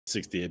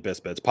68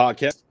 Best Bets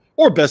podcast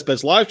or Best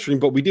Bets live stream,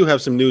 but we do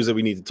have some news that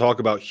we need to talk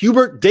about.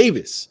 Hubert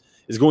Davis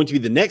is going to be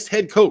the next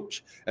head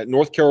coach at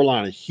North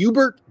Carolina.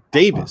 Hubert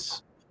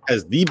Davis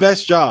has the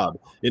best job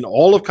in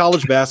all of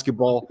college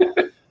basketball.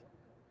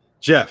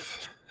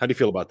 Jeff, how do you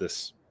feel about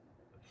this?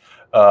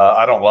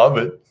 I don't love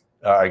it.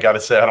 I got to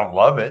say I don't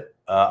love it.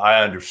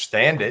 I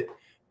understand it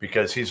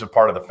because he's a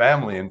part of the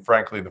family, and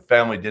frankly, the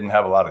family didn't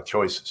have a lot of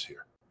choices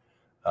here.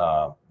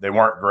 They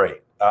weren't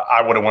great.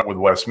 I would have went with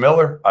Wes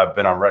Miller. I've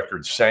been on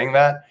record saying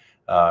that.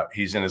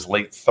 He's in his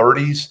late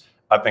 30s.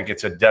 I think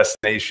it's a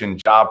destination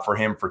job for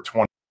him for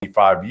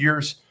 25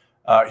 years.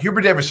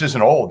 Hubert Davis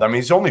isn't old. I mean,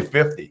 he's only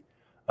 50.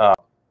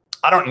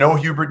 I don't know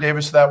Hubert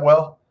Davis that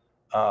well.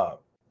 I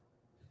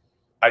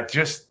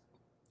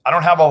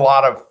don't have a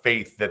lot of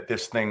faith that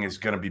this thing is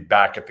going to be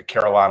back at the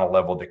Carolina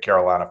level that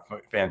Carolina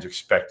fans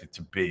expect it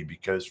to be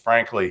because,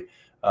 frankly,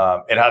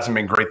 it hasn't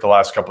been great the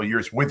last couple of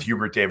years with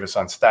Hubert Davis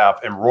on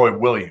staff and Roy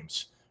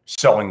Williams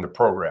selling the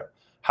program.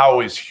 How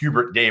is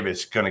Hubert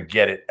Davis going to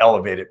get it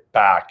elevated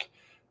back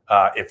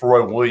if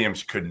Roy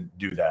Williams couldn't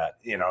do that?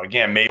 You know,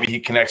 again, maybe he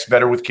connects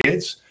better with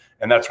kids,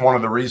 and that's one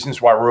of the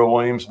reasons why Roy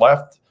Williams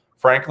left,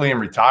 frankly, and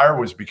retired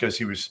was because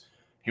he was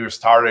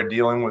tired of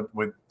dealing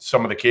with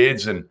some of the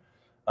kids and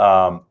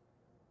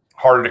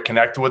harder to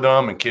connect with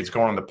them and kids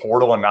going in the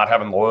portal and not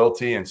having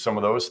loyalty and some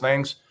of those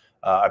things.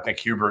 I think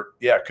Hubert,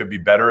 could be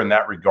better in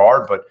that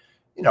regard. But,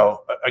 you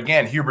know,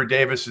 again, Hubert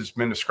Davis has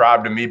been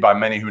described to me by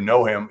many who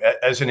know him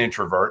as an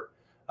introvert,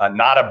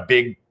 not a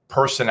big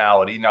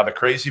personality. Now, the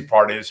crazy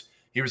part is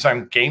he was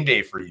on Game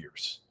Day for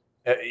years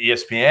at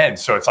ESPN.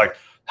 So it's like,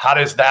 how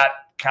does that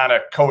kind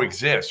of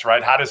coexist,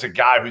 right? How does a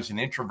guy who's an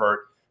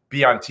introvert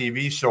be on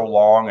TV so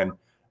long? And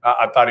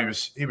I thought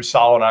he was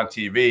solid on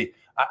TV.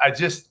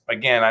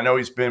 I know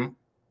he's been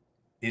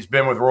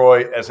with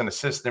Roy as an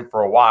assistant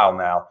for a while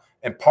now.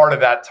 And part of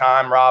that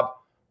time, Rob,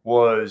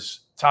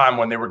 was time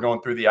when they were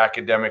going through the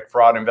academic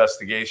fraud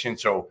investigation.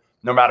 So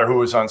no matter who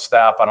was on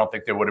staff, I don't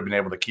think they would have been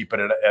able to keep it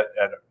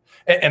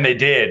and they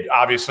did.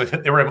 Obviously,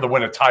 they were able to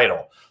win a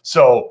title.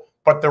 So,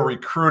 but the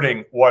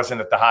recruiting wasn't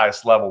at the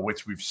highest level,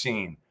 which we've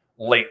seen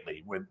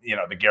lately with, you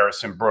know, the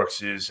Garrison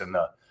Brookses and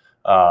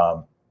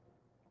the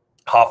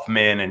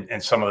Huffman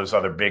and some of those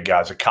other big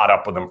guys. I caught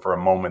up with them for a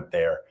moment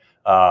there.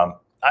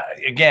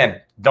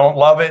 Again, don't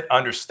love it,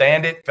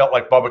 understand it. Felt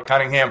like Bubba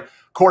Cunningham.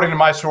 According to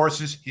my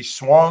sources, he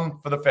swung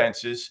for the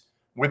fences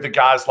with the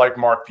guys like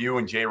Mark Few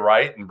and Jay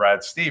Wright and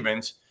Brad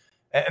Stevens.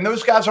 And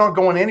those guys aren't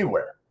going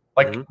anywhere.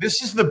 Like,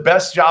 This is the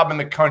best job in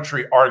the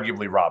country,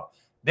 arguably, Rob.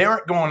 They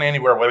aren't going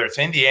anywhere, whether it's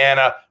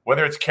Indiana,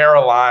 whether it's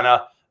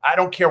Carolina. I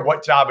don't care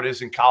what job it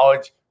is in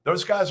college.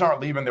 Those guys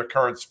aren't leaving their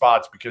current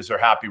spots because they're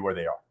happy where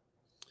they are.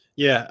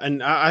 Yeah,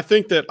 and I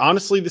think that,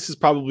 honestly, this is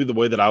probably the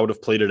way that I would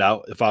have played it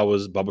out if I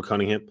was Bubba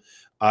Cunningham.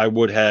 I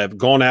would have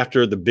gone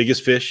after the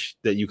biggest fish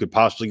that you could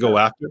possibly go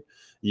after.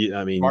 You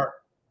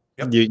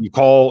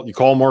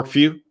call Mark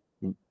Few,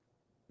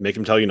 make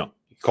him tell you no.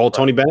 You call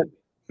Tony Bennett,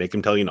 make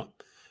him tell you no.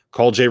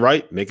 Call Jay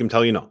Wright, make him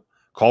tell you no.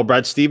 Call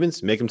Brad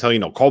Stevens, make him tell you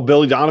no. Call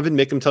Billy Donovan,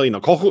 make him tell you no.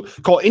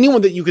 Call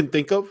anyone that you can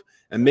think of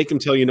and make him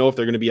tell you no if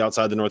they're going to be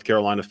outside the North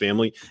Carolina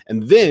family.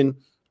 And then,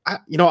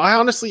 I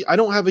honestly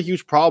don't have a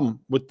huge problem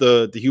with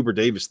the Hubert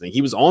Davis thing.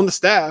 He was on the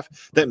staff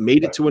that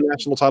made it to a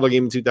national title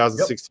game in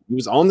 2016. Yep. He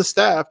was on the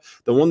staff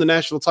that won the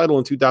national title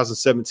in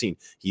 2017.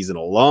 He's an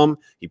alum.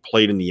 He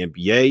played in the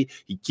NBA.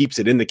 He keeps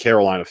it in the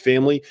Carolina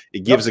family.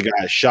 It gives a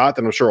guy a shot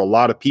that I'm sure a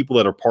lot of people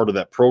that are part of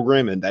that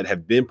program and that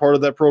have been part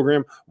of that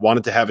program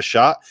wanted to have a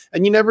shot.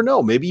 And you never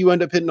know. Maybe you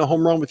end up hitting a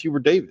home run with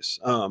Hubert Davis.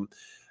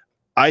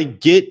 I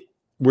get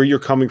where you're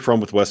coming from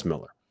with Wes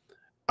Miller.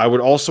 I would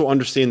also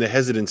understand the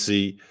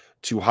hesitancy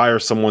to hire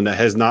someone that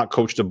has not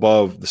coached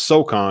above the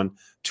SoCon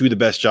to the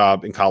best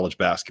job in college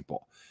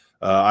basketball.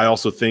 I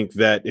also think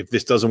that if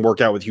this doesn't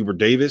work out with Hubert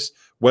Davis,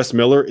 Wes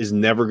Miller is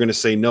never going to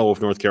say no if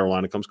North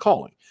Carolina comes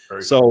calling.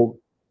 So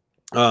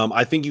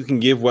I think you can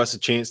give Wes a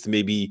chance to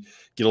maybe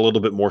get a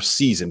little bit more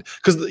seasoned.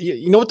 Because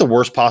you know what the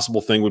worst possible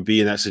thing would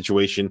be in that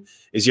situation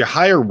is you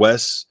hire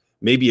Wes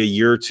maybe a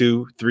year or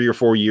two, 3 or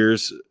 4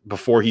 years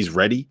before he's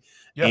ready.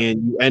 Yeah.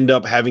 And you end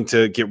up having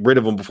to get rid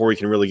of him before he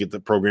can really get the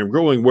program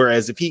growing.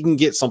 Whereas if he can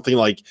get something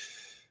like,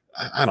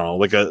 I don't know,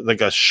 like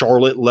a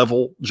Charlotte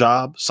level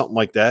job, something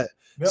like that,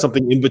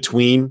 something in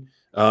between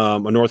a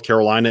North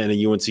Carolina and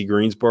a UNC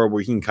Greensboro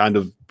where he can kind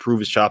of prove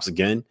his chops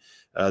again,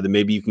 then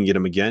maybe you can get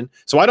him again.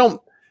 So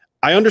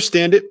I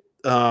understand it.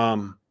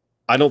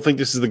 I don't think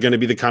this is going to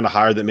be the kind of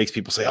hire that makes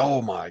people say,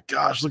 oh my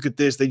gosh, look at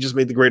this. They just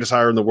made the greatest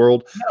hire in the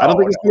world. I don't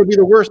think it's going to be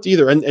the worst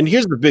either. And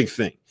here's the big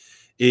thing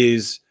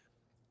is,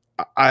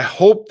 I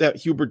hope that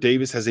Hubert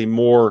Davis has a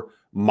more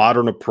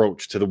modern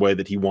approach to the way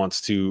that he wants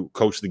to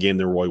coach the game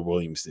than Roy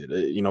Williams did.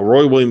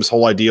 Roy Williams'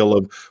 whole ideal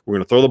of we're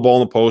going to throw the ball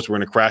in the post, we're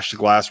going to crash the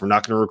glass, we're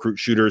not going to recruit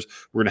shooters,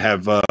 we're going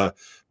to have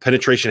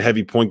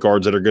penetration-heavy point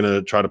guards that are going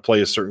to try to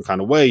play a certain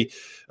kind of way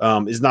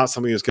is not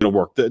something that's going to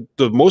work.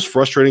 The most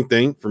frustrating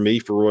thing for me,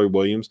 for Roy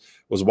Williams,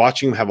 was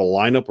watching him have a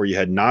lineup where you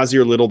had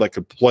Nasir Little that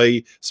could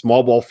play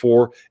small ball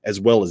 4 as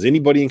well as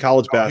anybody in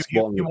college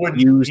basketball.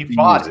 He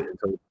fought it.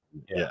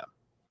 Yeah.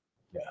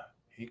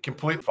 He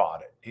completely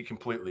fought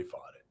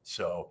it.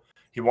 So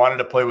he wanted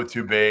to play with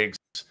two bigs.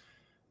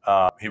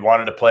 He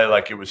wanted to play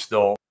like it was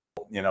still,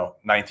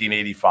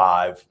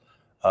 1985.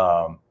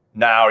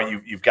 Now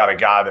you've got a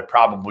guy that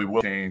probably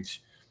will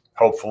change,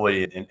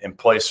 hopefully, and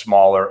play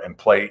smaller and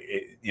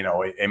play,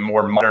 a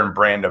more modern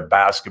brand of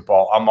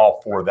basketball. I'm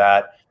all for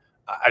that.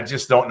 I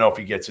just don't know if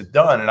he gets it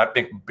done. And I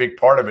think a big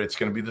part of it's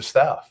going to be the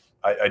staff.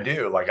 I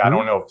do. Like, I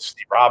don't know if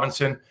Steve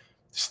Robinson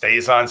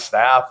stays on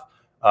staff.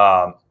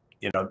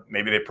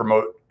 Maybe they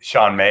promote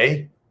Sean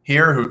May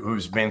here,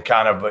 who's been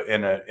kind of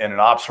in an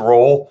ops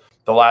role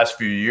the last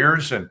few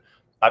years. And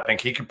I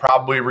think he could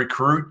probably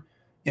recruit.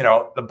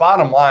 The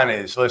bottom line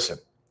is, listen,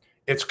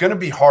 it's going to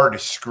be hard to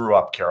screw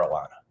up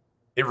Carolina.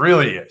 It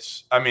really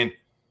is. I mean,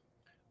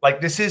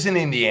 like, this isn't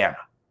Indiana.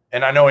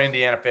 And I know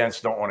Indiana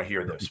fans don't want to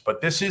hear this, but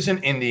this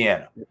isn't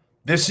Indiana.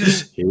 This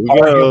is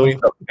arguably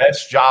the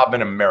best job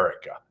in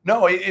America.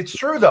 No, it's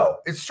true, though.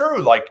 It's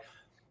true. Like,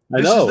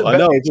 I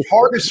know. It's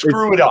hard to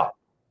screw it up.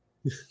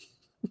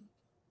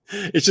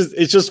 It's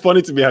just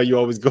funny to me how you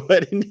always go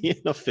at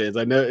Indiana fans.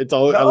 I know it's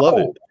all. I love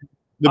it.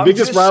 The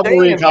biggest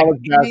rivalry in college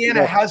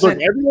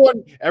basketball. Look,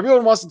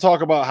 everyone wants to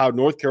talk about how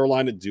North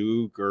Carolina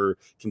Duke or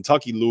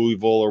Kentucky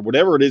Louisville or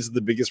whatever it is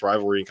the biggest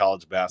rivalry in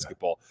college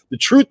basketball. Yeah. The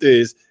truth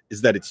is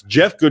that it's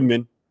Jeff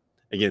Goodman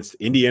against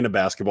Indiana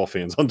basketball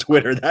fans on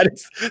Twitter.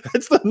 That's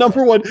the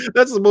number one.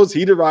 That's the most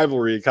heated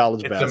rivalry in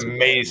college basketball. It's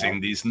amazing,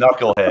 these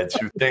knuckleheads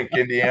who think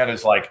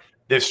Indiana's like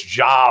this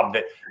job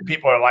that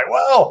people are like,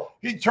 well,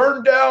 he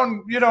turned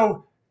down,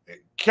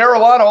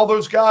 Carolina, all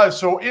those guys.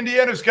 So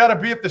Indiana's got to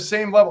be at the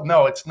same level.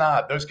 No, it's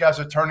not. Those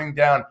guys are turning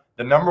down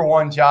the number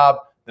 1 job,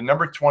 the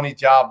number 20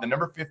 job, the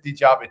number 50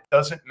 job. It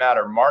doesn't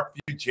matter. Mark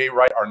Few, Jay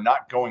Wright are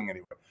not going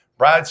anywhere.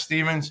 Brad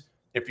Stevens,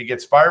 if he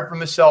gets fired from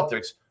the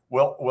Celtics,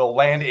 will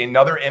land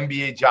another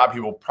NBA job. He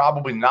will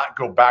probably not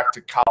go back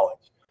to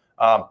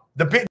college.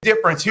 The big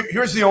difference,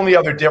 here's the only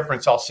other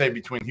difference I'll say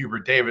between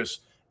Hubert Davis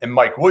and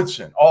Mike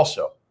Woodson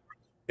also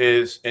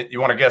is,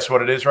 you want to guess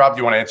what it is, Rob? Do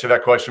you want to answer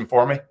that question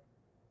for me?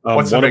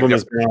 One of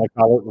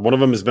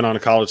them has been on a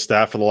college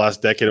staff for the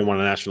last decade and won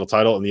a national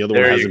title, and the other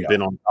one hasn't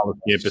been on college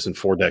campus in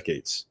 4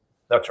 decades.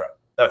 That's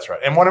right.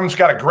 And one of them's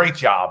got a great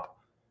job,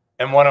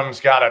 and one of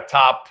them's got a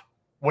top.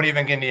 What do you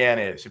think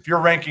Indiana is? If you're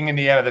ranking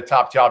Indiana the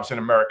top jobs in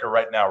America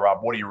right now,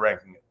 Rob, what are you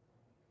ranking it?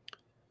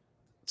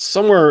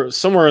 Somewhere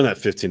in that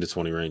 15 to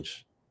 20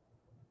 range.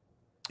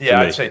 Yeah,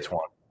 I'd say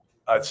 20.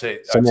 I'd say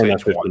somewhere in that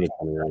 20. 15 to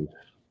 20 range.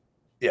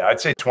 Yeah, I'd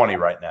say 20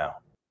 right now.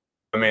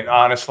 I mean,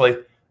 honestly,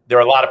 there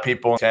are a lot of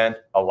people in 10,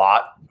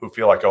 who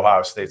feel like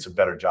Ohio State's a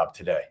better job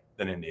today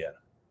than Indiana.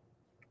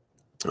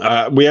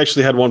 We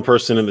actually had one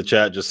person in the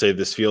chat just say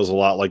this feels a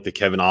lot like the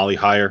Kevin Ollie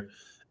hire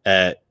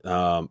at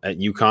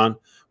UConn,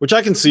 which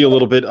I can see a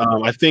little bit.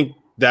 I think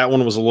that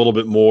one was a little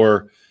bit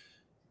more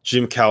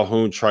Jim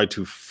Calhoun tried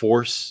to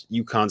force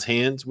UConn's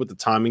hands with the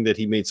timing that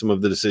he made some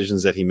of the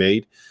decisions that he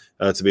made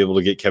to be able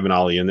to get Kevin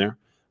Ollie in there.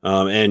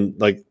 And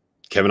like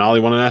Kevin Ollie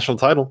won a national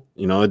title.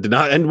 It did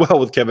not end well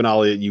with Kevin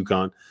Ollie at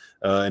UConn.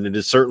 And it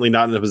is certainly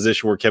not in a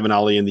position where Kevin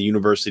Ollie and the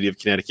University of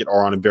Connecticut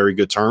are on very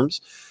good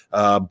terms.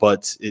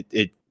 But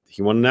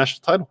he won a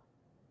national title.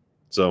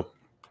 So,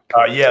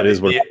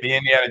 the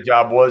Indiana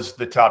job was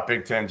the top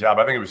Big Ten job.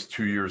 I think it was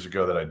 2 years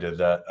ago that I did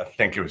that. I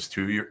think it was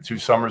 2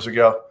 summers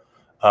ago.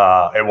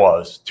 It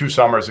was 2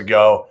 summers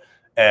ago.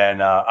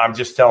 And I'm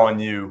just telling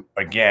you,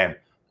 again,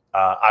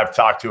 I've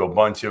talked to a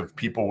bunch of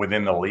people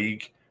within the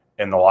league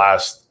in the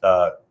last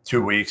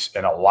 2 weeks,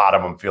 and a lot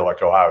of them feel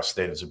like Ohio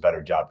State is a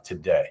better job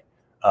today.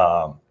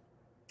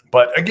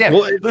 But again,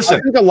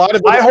 listen,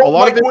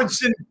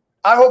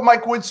 I hope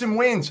Mike Woodson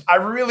wins. I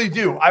really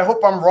do. I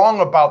hope I'm wrong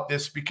about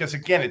this because,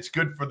 again, it's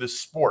good for the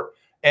sport.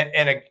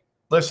 And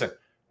listen,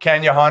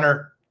 Kenya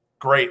Hunter,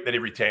 great that he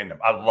retained him.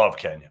 I love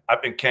Kenya. I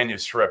think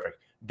Kenya's terrific.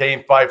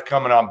 Dane Fife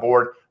coming on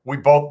board. We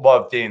both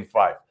love Dane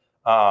Fife.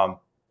 I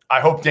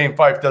hope Dane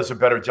Fife does a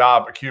better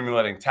job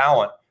accumulating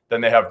talent than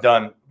they have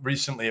done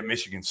recently at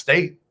Michigan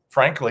State,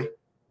 frankly,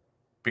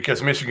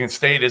 because Michigan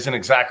State isn't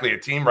exactly a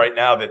team right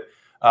now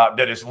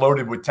that is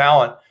loaded with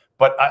talent.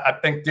 But I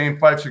think Dane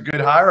Fife's a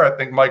good hire. I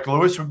think Mike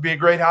Lewis would be a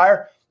great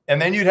hire.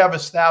 And then you'd have a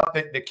staff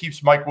that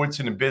keeps Mike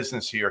Woodson in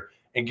business here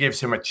and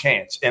gives him a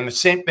chance. And the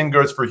same thing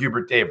goes for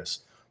Hubert Davis.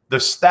 The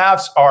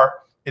staffs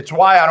it's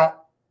why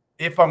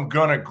if I'm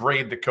going to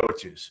grade the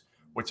coaches,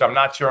 which I'm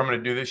not sure I'm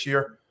going to do this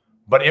year,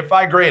 but if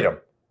I grade them,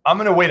 I'm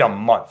going to wait a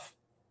month.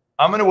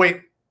 I'm going to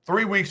wait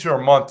 3 weeks or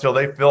a month till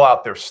they fill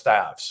out their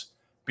staffs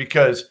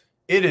because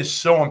it is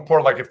so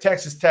important. Like if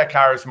Texas Tech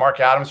hires Mark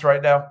Adams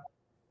right now,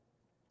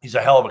 he's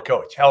a hell of a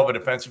coach, hell of a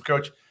defensive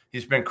coach.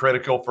 He's been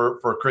critical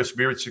for Chris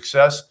Beard's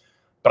success,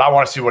 but I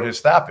want to see what his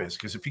staff is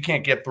because if you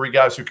can't get 3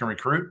 guys who can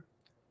recruit,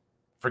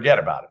 forget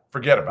about it.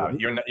 Forget about it.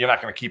 You're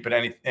not going to keep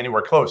it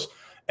anywhere close.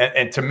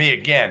 And to me,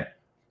 again,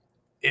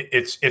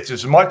 it's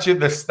as much of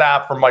the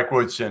staff for Mike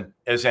Woodson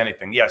as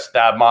anything. Yes,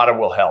 Thad Matta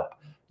will help.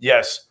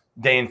 Yes,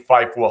 Dane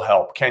Fife will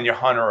help. Kenya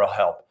Hunter will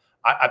help.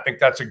 I think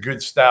that's a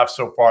good staff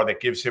so far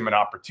that gives him an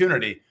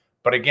opportunity.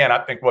 But again, I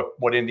think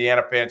what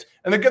Indiana fans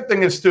 – and the good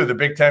thing is, too, the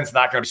Big Ten's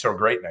not going to be so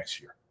great next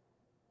year.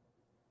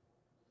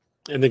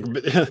 And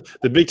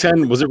the Big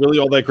Ten, was it really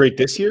all that great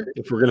this year,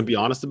 if we're going to be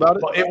honest about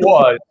it? Well, it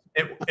was.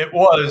 It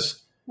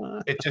was.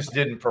 It just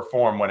didn't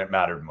perform when it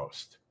mattered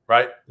most,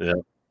 right? Yeah.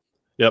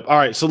 Yep. All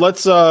right. So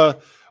let's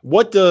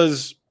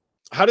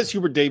how does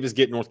Hubert Davis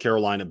get North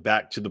Carolina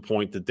back to the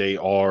point that they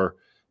are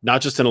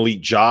not just an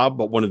elite job,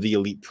 but one of the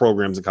elite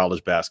programs in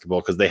college basketball?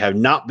 Because they have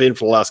not been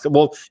for the last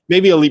couple. Well,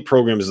 maybe elite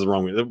program is the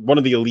wrong way. One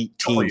of the elite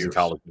teams in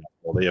college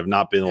basketball. They have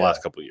not been the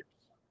last couple of years.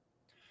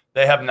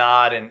 They have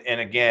not, and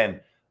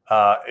again,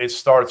 it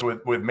starts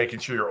with making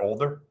sure you're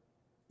older.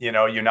 You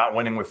know, you're not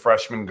winning with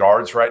freshman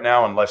guards right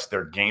now unless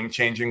they're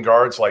game-changing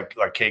guards like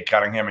Cade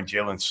Cunningham and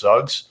Jalen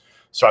Suggs.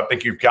 So I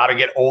think you've got to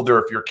get older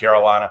if you're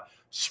Carolina.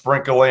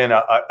 Sprinkle in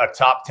a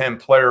top 10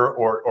 player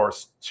or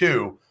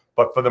two,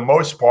 but for the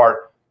most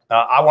part,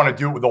 I want to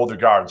do it with older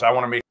guards. I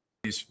want to make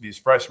these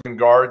freshman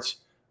guards,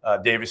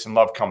 Davis and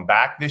Love, come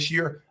back this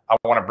year. I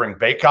want to bring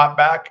Baycott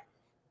back,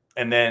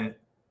 and then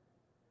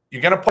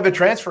you're going to play the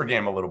transfer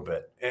game a little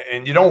bit,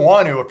 and you don't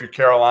want to if you're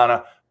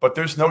Carolina, but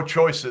there's no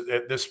choice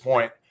at this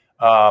point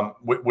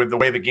with the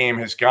way the game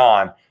has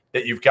gone,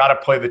 that you've got to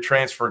play the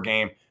transfer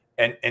game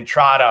and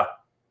try to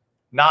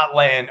not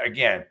land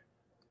again.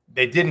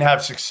 They didn't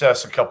have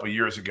success a couple of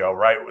years ago,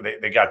 right?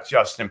 They got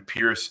Justin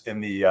Pierce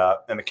and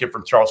the kid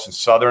from Charleston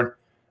Southern,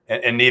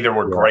 and neither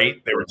were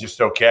great. They were just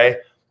okay.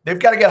 They've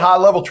got to get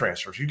high-level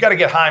transfers. You've got to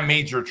get high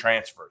major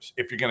transfers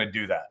if you're going to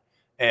do that.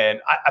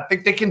 And I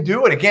think they can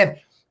do it. Again,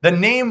 the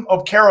name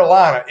of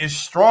Carolina is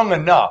strong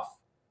enough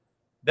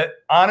that,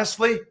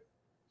 honestly,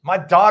 my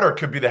daughter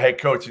could be the head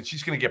coach, and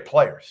she's going to get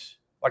players.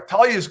 Like,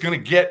 Talia is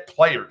going to get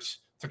players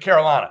to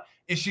Carolina.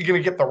 Is she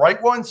going to get the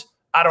right ones?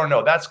 I don't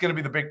know. That's going to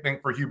be the big thing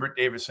for Hubert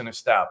Davis and his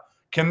staff.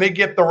 Can they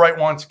get the right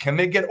ones? Can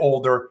they get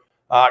older?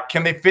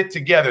 Can they fit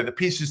together? The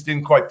pieces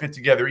didn't quite fit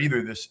together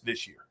either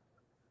this year.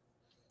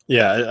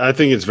 Yeah, I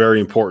think it's very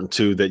important,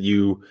 too, that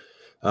you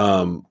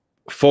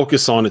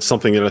focus on. It's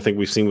something that I think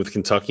we've seen with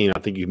Kentucky, and I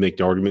think you make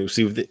the argument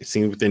we've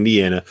seen with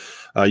Indiana.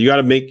 You got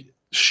to make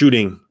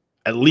shooting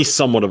at least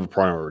somewhat of a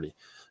priority.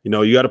 You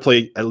know, you got to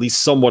play at least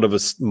somewhat of a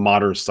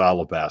modern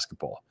style of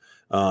basketball.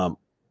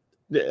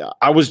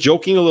 I was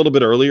joking a little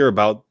bit earlier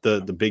about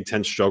the Big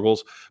Ten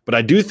struggles, but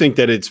I do think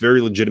that it's very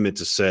legitimate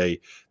to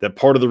say that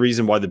part of the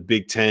reason why the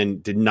Big Ten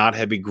did not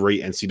have a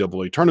great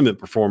NCAA tournament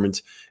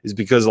performance is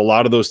because a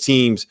lot of those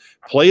teams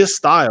play a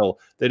style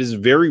that is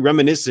very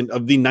reminiscent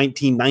of the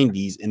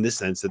 1990s in the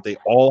sense that they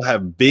all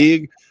have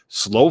big,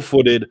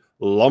 slow-footed,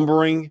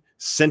 lumbering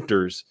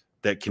centers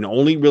that can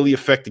only really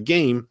affect the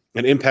game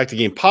and impact the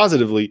game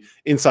positively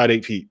inside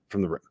 8 feet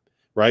from the rim,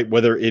 right?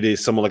 Whether it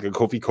is someone like a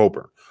Kofi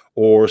Coburn,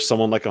 or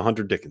someone like a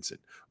Hunter Dickinson,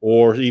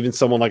 or even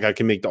someone like, I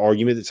can make the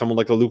argument that someone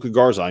like a Luka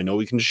Garza. I know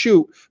he can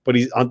shoot, but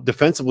he's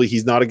defensively,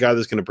 he's not a guy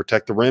that's going to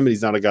protect the rim, and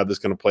he's not a guy that's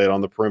going to play it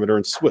on the perimeter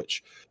and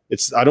switch.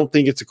 I don't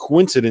think it's a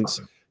coincidence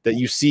that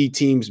you see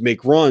teams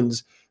make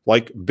runs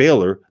like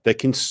Baylor that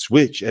can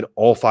switch at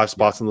all 5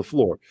 spots on the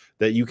floor,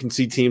 that you can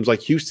see teams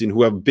like Houston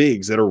who have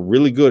bigs that are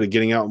really good at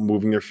getting out and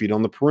moving their feet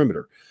on the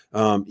perimeter.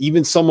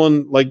 Even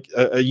someone like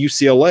a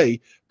UCLA,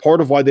 part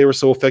of why they were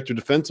so effective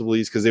defensively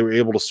is because they were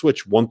able to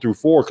switch 1 through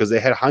 4 because they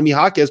had Jaime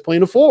Jaquez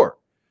playing a 4,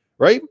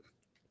 right?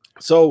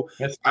 So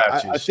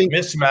mismatches, I think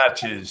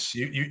mismatches.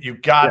 You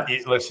got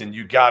listen.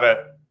 You got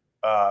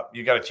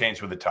to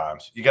change with the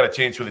times. You got to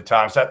change with the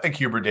times. I think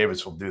Hubert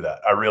Davis will do that.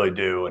 I really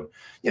do. And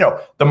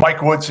the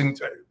Mike Woodson.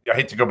 I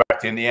hate to go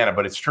back to Indiana,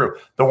 but it's true.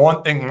 The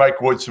one thing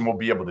Mike Woodson will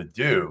be able to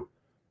do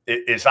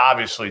is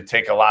obviously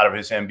take a lot of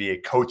his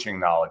NBA coaching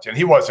knowledge. And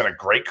he wasn't a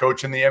great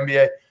coach in the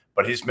NBA,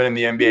 but he's been in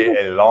the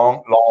NBA a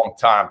long, long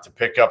time to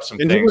pick up some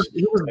things.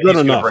 He was good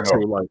enough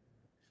too.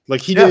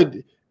 Like he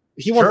did.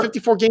 He won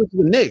 54 games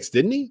for the Knicks,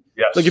 didn't he?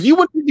 Yes. Like if you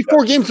won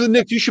 54 games for the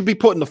Knicks, you should be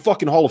put in the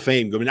fucking Hall of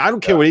Fame. I mean, I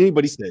don't care what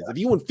anybody says. If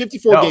you won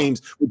 54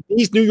 games with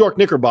these New York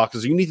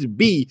Knickerbockers, you need to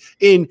be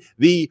in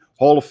the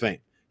Hall of Fame.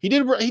 He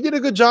did a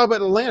good job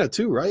at Atlanta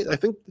too, right? I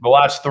think the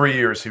last 3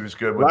 years he was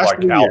good with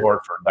like Al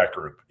Horford, that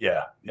group.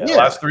 Yeah. The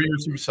last 3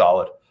 years he was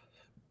solid.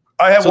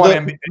 I have one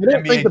NBA. I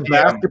don't think the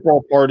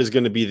basketball part is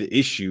going to be the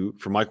issue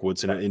for Mike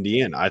Woodson at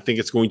Indiana. I think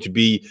it's going to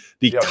be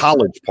the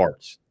college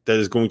part that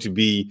is going to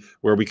be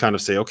where we kind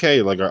of say,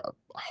 okay, like I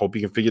hope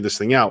you can figure this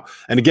thing out.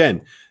 And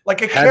again,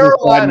 like at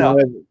Carolina,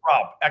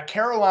 Rob, at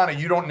Carolina,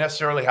 you don't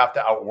necessarily have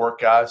to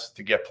outwork guys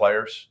to get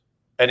players.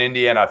 At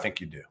Indiana, I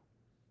think you do.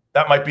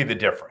 That might be the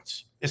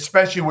difference,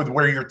 especially with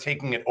where you're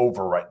taking it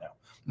over right now.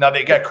 Now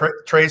they got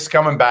Trace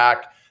coming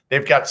back.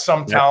 They've got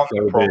some talent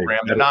in the program.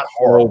 They're not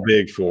horrible. So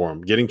big for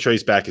him. Getting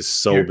Trace back is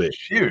so big.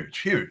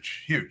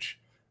 Huge.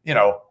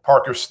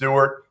 Parker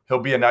Stewart, he'll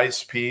be a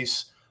nice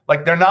piece.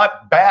 Like they're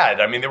not bad.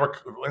 I mean,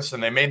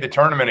 they made the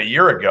tournament a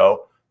year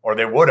ago, or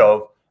they would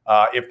have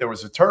if there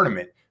was a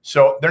tournament.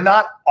 So they're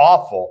not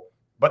awful,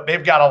 but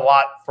they've got a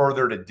lot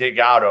further to dig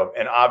out of.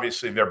 And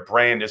obviously their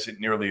brand isn't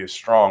nearly as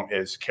strong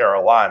as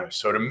Carolina.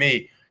 So to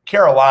me,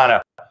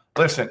 Carolina,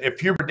 listen, if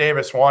Hubert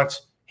Davis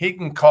wants, he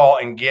can call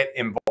and get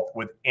involved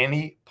with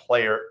any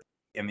player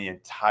in the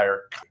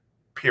entire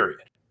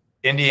period.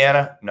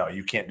 Indiana, no,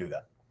 you can't do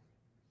that.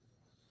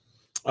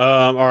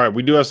 All right,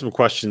 we do have some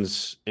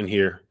questions in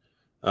here.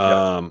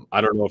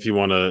 I don't know if you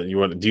want to.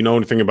 Do you know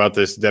anything about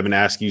this Devin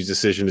Askew's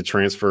decision to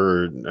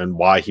transfer and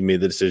why he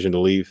made the decision to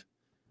leave?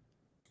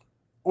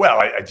 Well,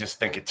 I just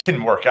think it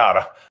didn't work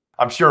out.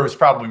 I'm sure it was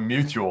probably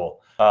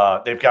mutual.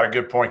 They've got a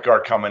good point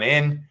guard coming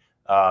in.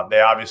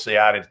 They obviously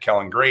added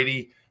Kellen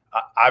Grady.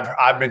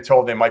 I've been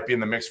told they might be in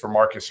the mix for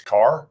Marcus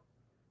Carr.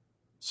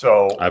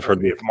 So I've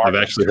heard. If Marcus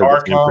I've actually Carr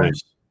heard the same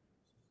comes,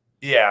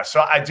 yeah.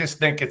 So I just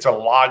think it's a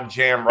log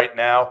jam right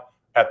now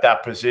at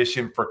that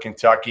position for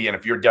Kentucky. And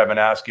if you're Devin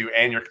Askew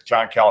and you're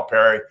John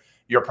Calipari,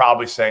 you're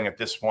probably saying at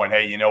this point,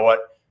 hey, you know what?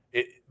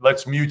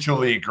 Let's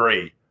mutually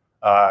agree.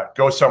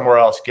 Go somewhere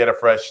else, get a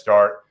fresh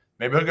start.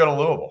 Maybe he'll go to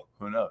Louisville.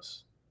 Who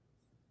knows?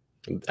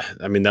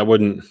 I mean, that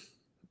wouldn't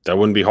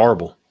be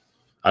horrible.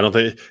 I don't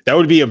think that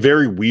would be a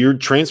very weird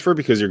transfer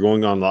because you're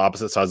going on the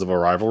opposite sides of a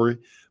rivalry.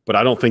 But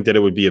I don't think that it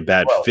would be a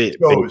bad fit.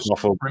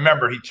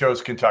 Remember, he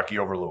chose Kentucky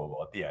over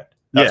Louisville at the end.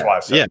 That's why I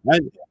said.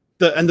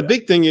 Yeah, the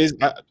big thing is,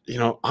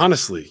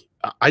 honestly,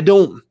 I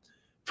don't.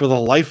 For the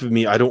life of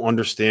me, I don't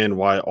understand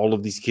why all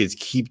of these kids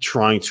keep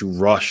trying to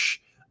rush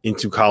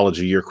into college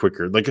a year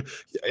quicker. Like,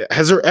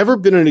 has there ever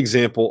been an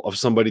example of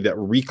somebody that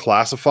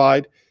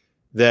reclassified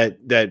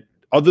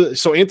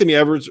so Anthony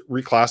Edwards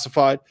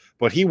reclassified,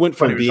 but he went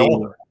from being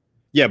older.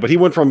 Yeah, but he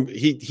went from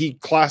he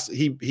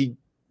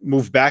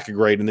moved back a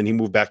grade and then he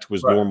moved back to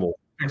his normal.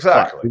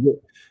 Exactly.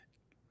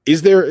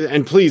 Is there,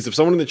 and please, if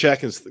someone in the chat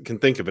can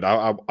think of it,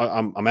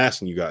 I'm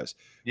asking you guys.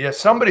 Yeah,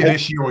 somebody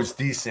this year was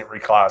decent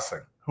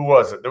reclassing. Who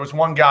was it? There was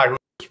one guy who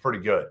was pretty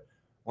good.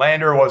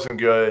 Lander wasn't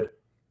good.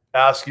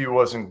 Askew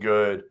wasn't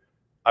good.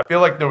 I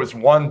feel like there was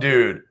one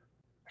dude,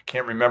 I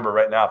can't remember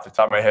right now off the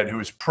top of my head, who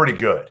was pretty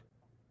good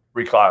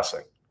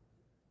reclassing.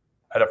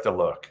 I'd have to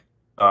look.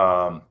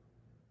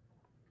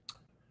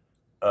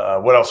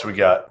 What else we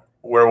got?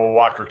 Where will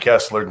Walker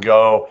Kessler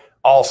go?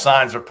 All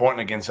signs are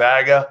pointing to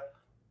Gonzaga.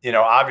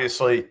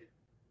 Obviously,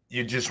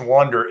 you just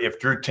wonder if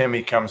Drew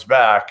Timme comes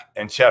back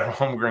and Chet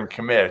Holmgren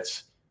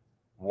commits,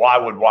 why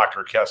would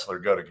Walker Kessler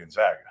go to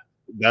Gonzaga?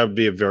 That would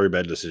be a very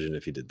bad decision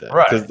if he did that.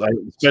 Right. Because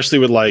especially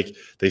with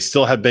they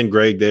still have Ben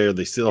Gregg there.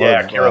 They still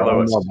have Kara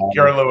Lewis.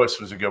 Kara Lewis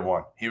was a good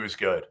one. He was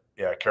good.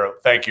 Yeah, Kara.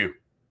 Thank you.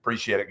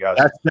 Appreciate it, guys.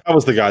 That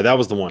was the guy. That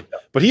was the one.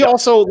 But he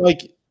also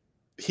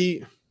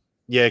Kara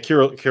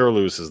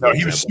Lewis is. No,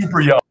 he was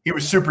super young. He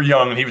was super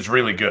young and he was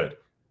really good.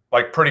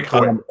 Pretty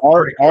quick.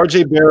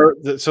 RJ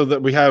Barrett. So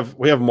that we have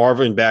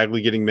Marvin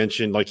Bagley getting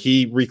mentioned.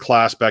 He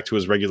reclassed back to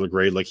his regular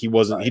grade. He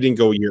wasn't. Right. He didn't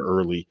go a year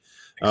early.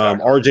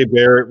 Exactly. RJ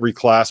Barrett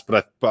reclassed,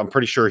 but I'm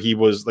pretty sure he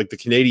was the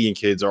Canadian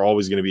kids are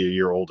always going to be a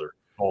year older.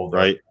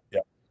 Right?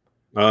 Yeah.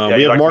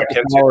 We have Marcus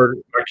Howard.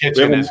 Our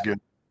kitchen is good.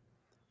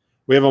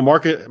 We have a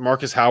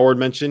Marcus Howard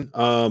mention.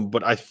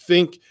 But I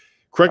think,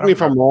 correct me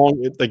if I'm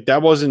wrong,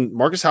 that wasn't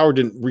Marcus Howard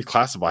didn't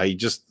reclassify. He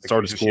just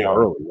started school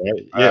early,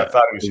 right? Yeah, I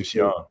thought he was just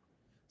young.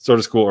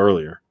 Started school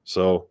earlier.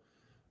 So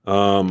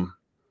I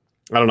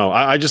don't know.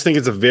 I just think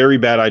it's a very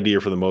bad idea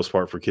for the most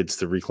part for kids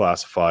to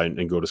reclassify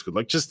and go to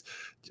school.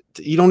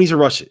 You don't need to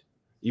rush it.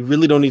 You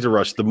really don't need to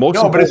rush. But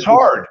it's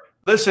hard.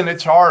 Listen,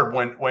 it's hard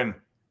when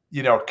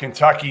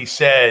Kentucky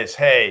says,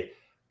 "Hey,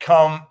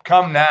 come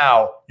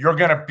now. You're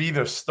going to be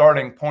the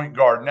starting point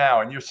guard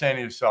now," and you're saying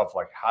to yourself,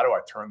 "How do I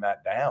turn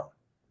that down?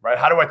 Right?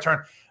 How do I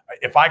turn?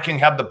 If I can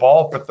have the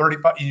ball for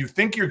 35, you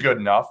think you're good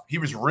enough." He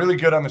was really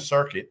good on the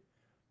circuit,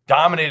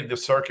 dominated the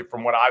circuit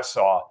from what I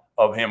saw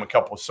of him a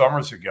couple of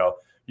summers ago.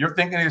 You're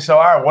thinking to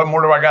yourself, all right, what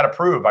more do I got to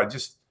prove? I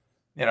just,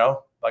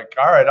 all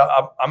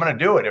right, I'm going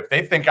to do it. If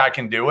they think I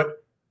can do it,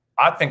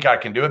 I think I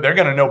can do it. They're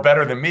going to know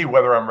better than me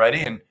whether I'm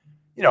ready. And,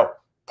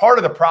 part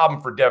of the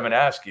problem for Devin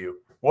Askew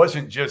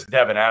wasn't just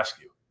Devin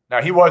Askew.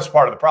 Now, he was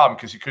part of the problem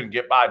because he couldn't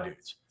get by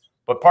dudes.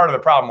 But part of the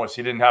problem was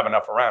he didn't have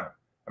enough around him.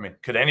 I mean,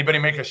 could anybody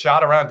make a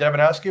shot around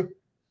Devin Askew?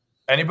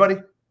 Anybody?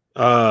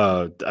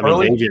 Davion.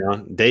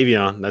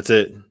 That's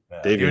it.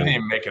 Yeah, he didn't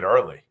even make it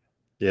early.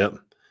 Yep.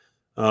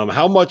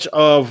 How much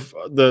of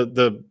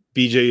the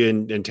BJ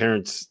and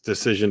Terrence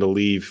decision to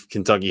leave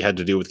Kentucky had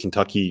to do with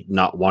Kentucky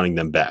not wanting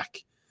them back?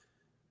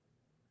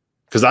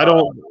 Because I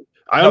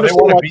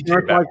understand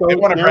they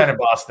wanted Brandon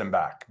Boston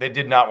back. They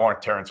did not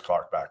want Terrence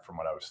Clark back, from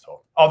what I was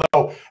told.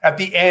 Although at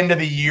the end of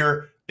the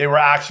year, they were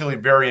actually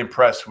very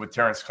impressed with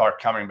Terrence Clark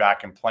coming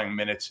back and playing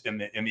minutes in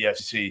the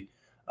SEC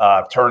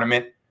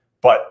tournament.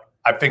 But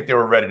I think they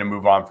were ready to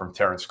move on from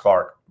Terrence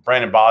Clark.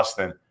 Brandon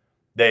Boston,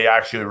 they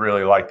actually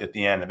really liked at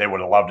the end, and they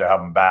would have loved to have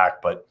him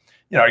back. But,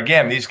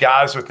 again, these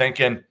guys are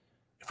thinking,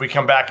 if we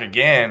come back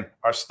again,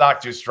 our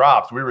stock just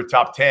dropped. We were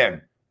top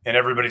 10 in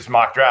everybody's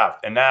mock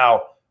draft, and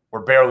now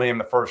we're barely in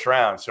the first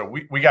round. So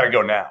we got to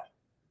go now.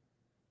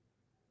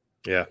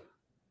 Yeah.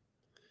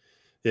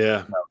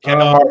 Yeah.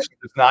 Kendall Marshall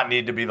does not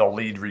need to be the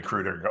lead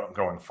recruiter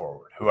going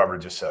forward. Whoever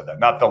just said that,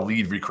 not the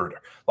lead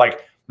recruiter.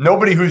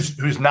 Nobody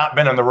who's not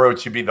been on the road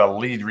should be the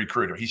lead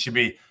recruiter. He should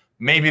be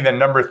maybe the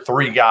number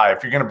 3 guy.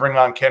 If you're going to bring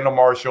on Kendall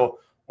Marshall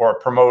or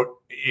promote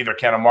either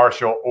Kendall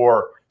Marshall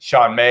or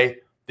Sean May,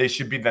 they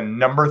should be the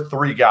number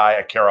 3 guy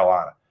at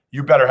Carolina.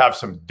 You better have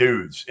some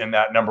dudes in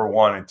that number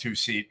 1 and 2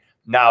 seat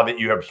now that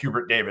you have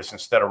Hubert Davis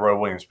instead of Roy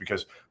Williams,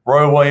 because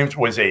Roy Williams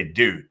was a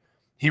dude.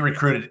 he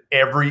recruited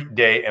every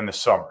day in the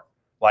summer.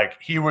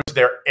 Like, he was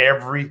there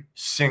every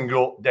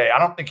single day. I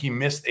don't think he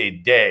missed a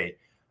day,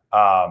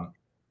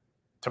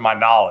 to my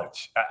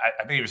knowledge.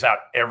 I think he was out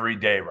every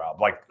day, Rob,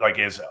 like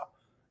Izzo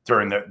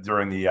during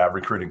the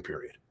recruiting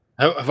period.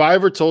 Have I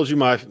ever told you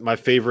my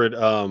favorite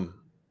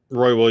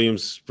Roy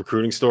Williams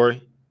recruiting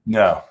story?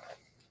 No.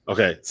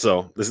 Okay,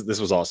 so this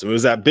was awesome. It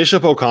was at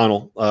Bishop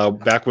O'Connell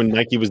back when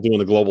Nike was doing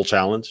the Global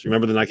Challenge.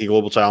 Remember the Nike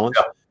Global Challenge?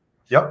 Yeah.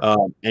 Yep.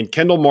 And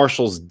Kendall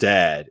Marshall's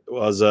dad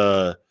was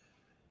I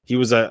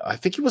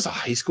think he was a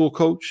high school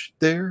coach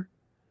there.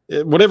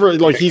 Whatever,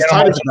 like he's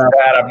tied into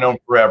dad I've known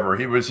forever.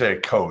 He was a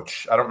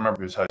coach. I don't remember if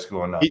he was high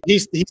school or not.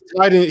 He's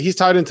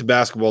tied into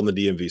basketball in the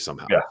DMV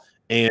somehow. Yeah.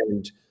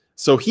 And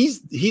so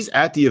he's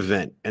at the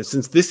event, and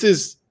since this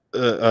is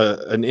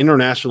an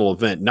international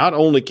event, not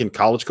only can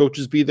college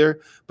coaches be there,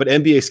 but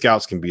NBA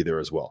scouts can be there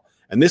as well.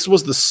 And this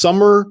was the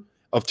summer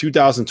of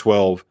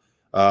 2012,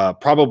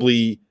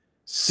 probably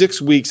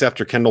 6 weeks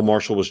after Kendall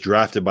Marshall was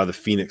drafted by the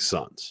Phoenix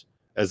Suns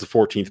as the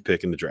 14th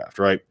pick in the draft,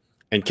 right?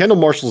 And Kendall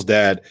Marshall's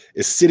dad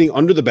is sitting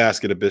under the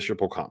basket at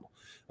Bishop O'Connell.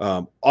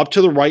 Up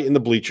to the right in the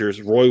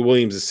bleachers, Roy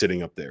Williams is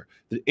sitting up there.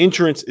 The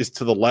entrance is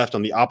to the left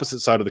on the opposite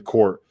side of the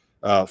court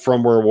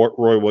from where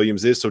Roy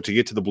Williams is. So to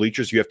get to the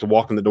bleachers, you have to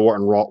walk in the door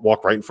and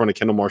walk right in front of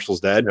Kendall Marshall's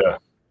dad. Yeah.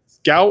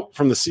 Scout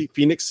from the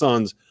Phoenix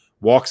Suns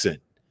walks in.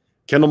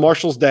 Kendall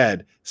Marshall's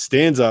dad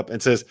stands up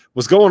and says,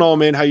 "What's going on,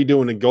 man? How you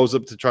doing?" And goes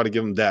up to try to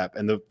give him dap.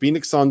 And the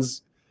Phoenix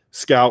Suns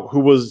scout, who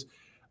was,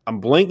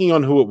 I'm blanking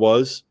on who it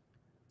was.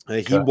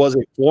 He was a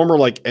former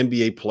like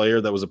NBA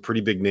player that was a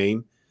pretty big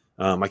name.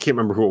 I can't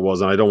remember who it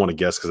was, and I don't want to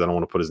guess because I don't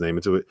want to put his name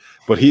into it.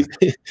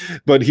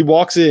 But he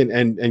walks in,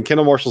 and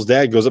Kendall Marshall's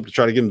dad goes up to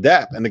try to give him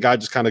dap, and the guy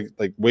just kind of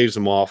like waves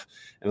him off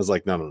and is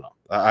like, "No,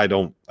 I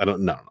don't,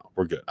 no,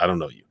 we're good. I don't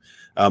know you."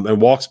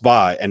 And walks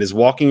by and is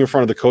walking in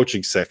front of the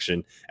coaching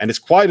section, and it's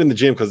quiet in the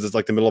gym because it's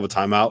like the middle of a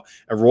timeout.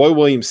 And Roy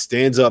Williams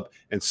stands up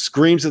and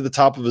screams at the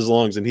top of his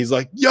lungs, and he's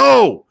like,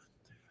 "Yo,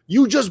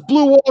 you just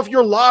blew off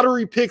your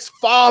lottery pick's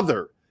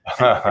father."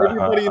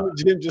 Everybody in the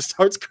gym just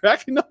starts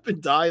cracking up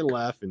and dying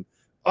laughing.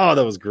 Oh,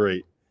 that was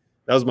great.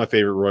 That was my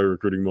favorite Roy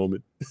recruiting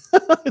moment.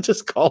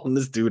 Just calling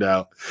this dude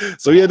out.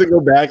 So he had to go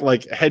back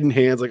like head in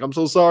hands, like, "I'm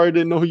so sorry. I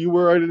didn't know who you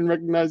were. I didn't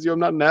recognize you. I'm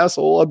not an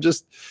asshole.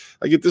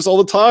 I get this all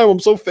the time. I'm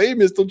so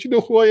famous. Don't you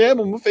know who I am?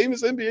 I'm a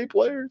famous NBA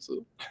player."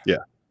 So yeah,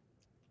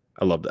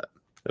 I love that.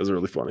 That was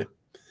really funny.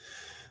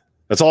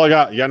 That's all I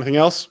got. You got anything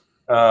else?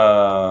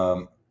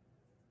 I'm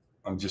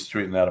just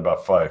tweeting that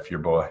about Fife, your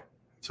boy.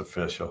 It's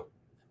official.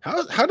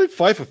 How did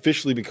Fife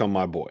officially become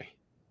my boy?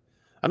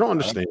 I don't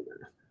understand it.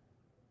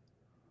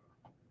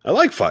 I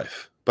like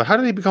Fife, but how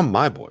did he become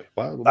my boy?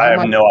 Why I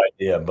have no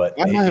idea, but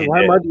why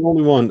am I the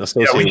only one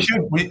associated?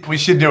 Yeah, we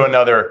should do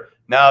another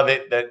now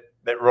that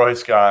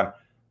Roy's gone.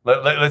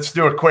 Let's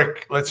do a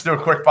quick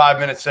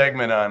 5-minute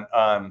segment on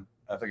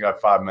I think I have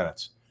 5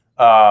 minutes.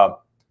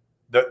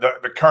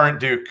 The current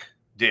Duke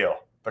deal.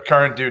 The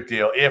current Duke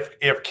deal.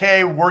 If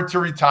K were to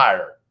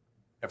retire,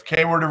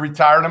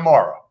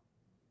 tomorrow,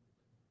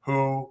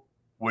 who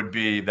would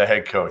be the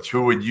head coach?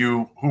 Who would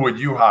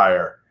you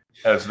hire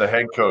as the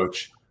head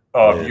coach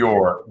of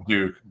your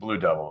Duke Blue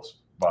Devils?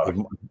 Of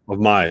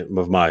my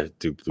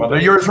Duke Blue Well, they're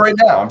yours right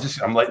now.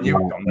 I'm letting you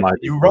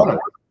run them.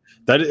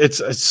 That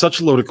it's such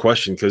a loaded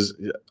question because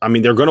I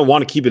mean they're going to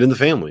want to keep it in the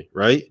family,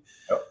 right?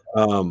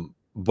 Yep.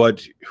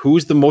 But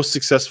who's the most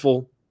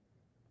successful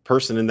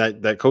person in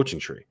that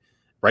coaching tree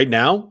right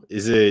now?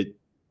 Is it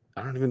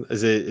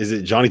is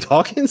it Johnny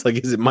Dawkins?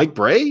 Like, is it Mike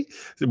Bray?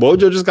 Is it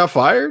Wojo just got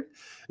fired?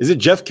 Is it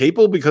Jeff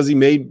Capel because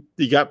he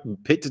got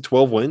Pitt to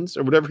 12 wins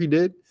or whatever he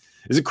did?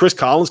 Is it Chris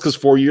Collins because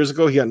 4 years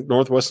ago he got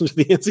Northwestern to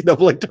the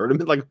NCAA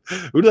tournament? Like,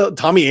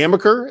 Tommy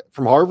Amaker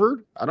from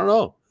Harvard? I don't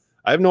know.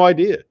 I have no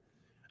idea.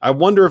 I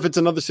wonder if it's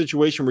another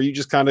situation where you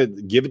just kind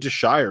of give it to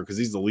Shire because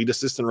he's the lead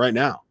assistant right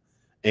now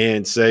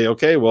and say,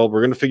 okay, well,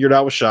 we're going to figure it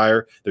out with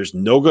Shire. There's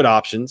no good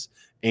options.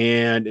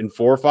 And in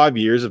 4 or 5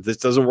 years, if this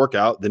doesn't work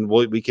out, then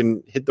we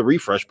can hit the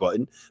refresh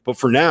button. But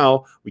for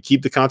now, we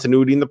keep the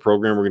continuity in the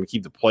program. We're going to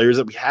keep the players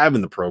that we have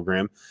in the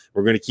program.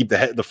 We're going to keep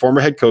the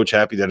former head coach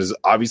happy that is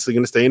obviously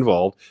going to stay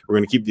involved. We're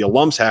going to keep the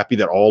alums happy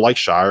that all like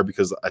Shire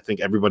because I think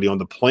everybody on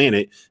the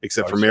planet,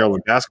 except for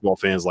Maryland basketball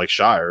fans, like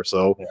Shire.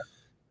 So yeah.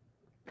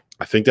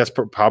 I think that's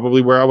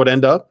probably where I would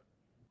end up,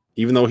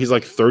 even though he's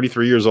like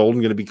 33 years old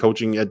and going to be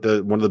coaching at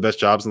one of the best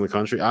jobs in the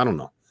country. I don't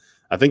know.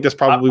 I think that's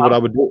probably what I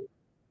would do.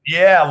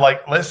 Yeah,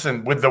 like,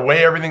 listen, with the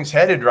way everything's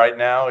headed right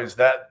now, is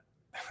that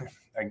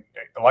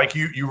like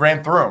you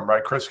ran through them,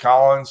 right? Chris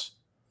Collins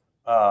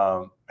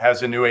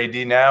has a new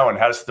AD now and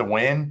has to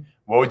win.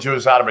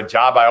 Wojo's out of a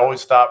job. I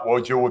always thought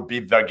Wojo would be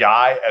the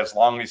guy as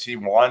long as he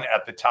won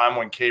at the time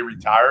when K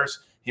retires.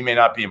 He may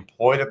not be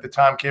employed at the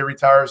time K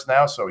retires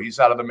now, so he's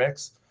out of the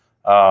mix.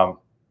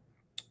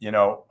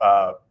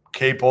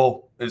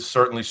 Capel is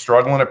certainly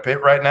struggling a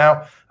bit right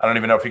now. I don't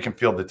even know if he can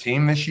field the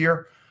team this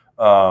year.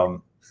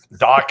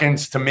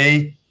 Dawkins, to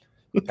me,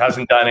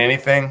 hasn't done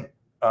anything.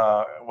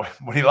 What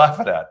are you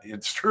laughing at?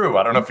 It's true.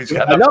 I don't know if he's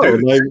got enough.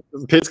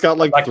 Pitt's got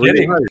like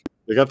 3 guys.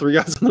 They got 3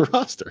 guys on the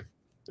roster.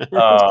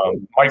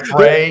 Mike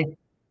Bray.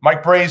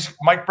 Mike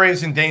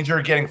Bray's in danger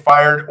of getting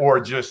fired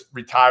or just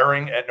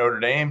retiring at Notre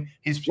Dame.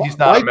 He's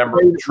not a member.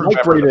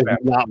 Mike Bray does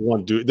not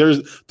want Duke.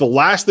 There's the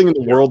last thing in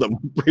the world that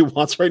Mike Bray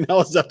wants right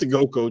now is to have to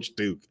go coach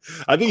Duke.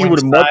 I think he would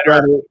have much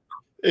rather.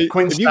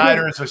 Quinn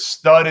Snyder is a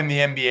stud in the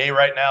NBA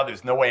right now.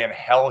 There's no way in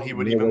hell he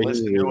would even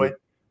listen to it.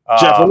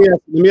 Jeff,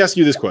 let me ask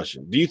you this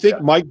question. Do you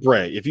think Mike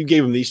Bray, if you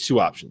gave him these two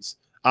options,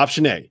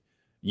 option A,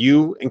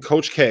 you and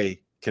Coach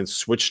K can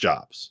switch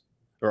jobs,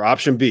 or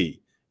option B,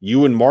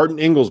 you and Martin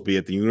Inglesby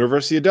at the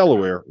University of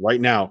Delaware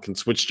right now can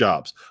switch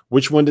jobs.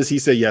 Which one does he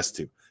say yes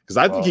to? Because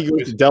I think he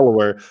goes to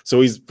Delaware,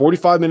 so he's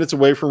 45 minutes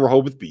away from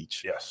Rehoboth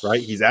Beach. Yes. Right?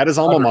 He's at his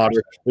alma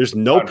mater. There's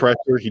no 100%.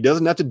 Pressure. He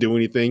doesn't have to do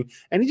anything,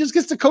 and he just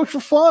gets to coach for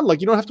fun.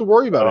 Like, you don't have to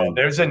worry about it.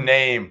 There's a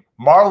name.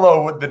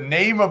 Marlo, with the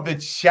name of the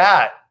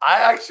chat. I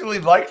actually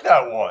like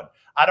that one.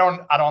 I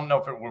don't know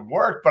if it would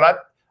work,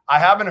 but I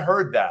haven't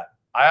heard that.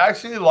 I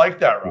actually like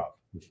that, Rob.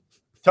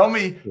 Tell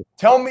me.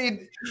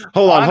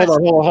 Hold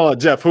on,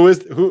 Jeff. Who's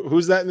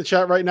that in the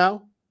chat right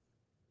now?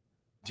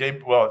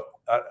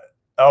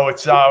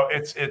 It's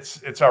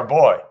our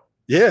boy.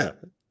 Yeah.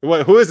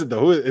 Wait, who is it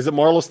though? Is it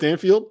Marlo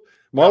Stanfield?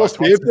 Marlo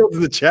Stanfield's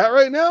in the chat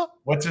right now.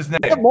 What's his name?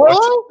 Yeah,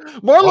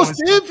 Marlo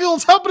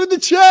Stanfield's helping in the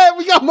chat.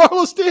 We got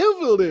Marlo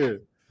Stanfield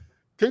here.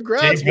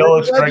 Congrats.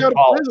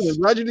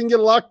 Glad you didn't get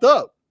locked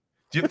up.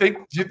 Do you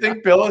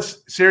think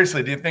Billis?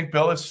 Seriously, do you think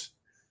Billis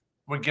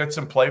would get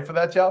some play for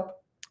that job?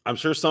 I'm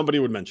sure somebody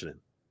would mention him.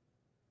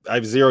 I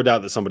have zero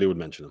doubt that somebody would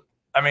mention him.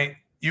 I mean,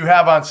 you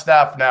have on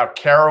staff now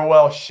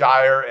Carrawell,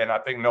 Shire, and I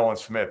think Nolan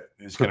Smith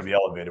is going to be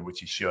elevated, which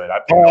he should.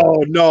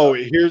 No.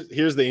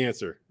 Here's the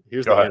answer.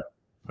 Go ahead.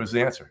 Who's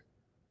the answer?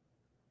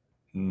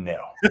 No.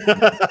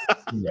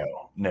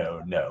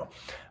 No.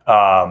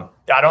 I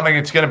don't think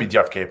it's going to be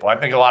Jeff Capel. I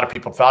think a lot of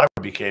people thought it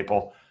would be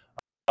Capel.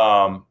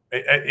 To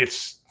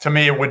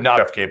me, it would not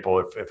be Jeff Capel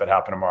if it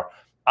happened tomorrow.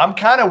 I'm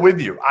kind of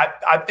with you.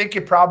 I think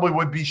it probably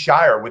would be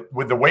Shire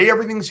with the way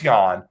everything's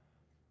gone.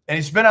 And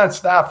he's been on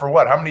staff for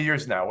what? How many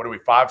years now? What are we,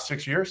 5,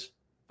 6 years?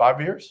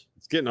 5 years?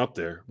 It's getting up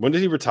there. When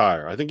did he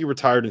retire? I think he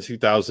retired in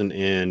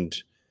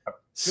 2016. I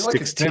feel like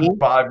it's been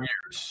 5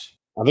 years.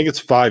 I think it's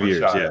 5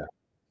 years, yeah.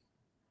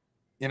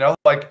 You know,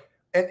 like,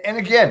 and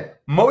again,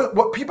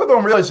 what people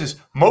don't realize is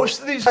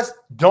most of these guys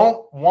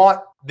don't want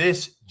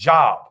this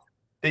job.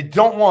 They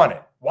don't want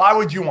it. Why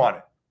would you want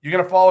it? You're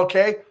going to follow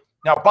K?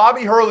 Now,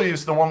 Bobby Hurley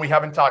is the one we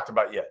haven't talked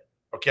about yet.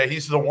 Okay,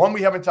 he's the one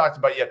we haven't talked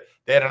about yet.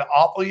 They had an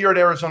awful year at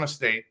Arizona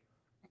State,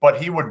 but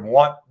he would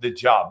want the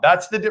job.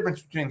 That's the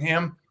difference between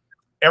him.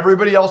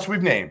 Everybody else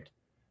we've named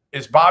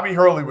is Bobby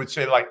Hurley would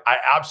say, like,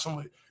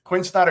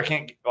 Quinn Snyder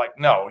can't, like,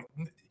 no,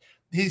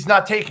 he's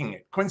not taking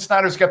it. Quinn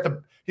Snyder's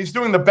he's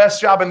doing the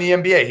best job in the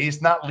NBA.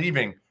 He's not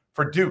leaving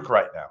for Duke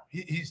right now.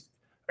 He's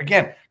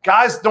again,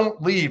 guys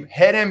don't leave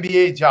head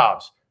NBA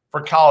jobs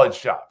for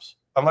college jobs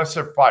unless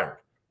they're fired.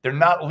 They're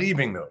not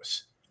leaving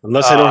those.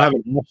 Unless they don't have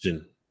an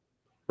option,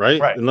 right?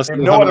 Right. Unless they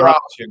have no other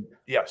option.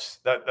 Yes,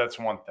 that's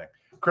one thing.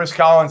 Chris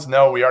Collins,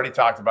 no, we already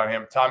talked about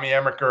him. Tommy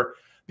Amaker.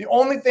 The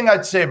only thing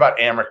I'd say about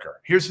Amaker,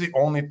 here's the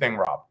only thing,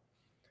 Rob,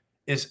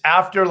 is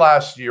after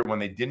last year when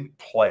they didn't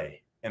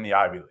play in the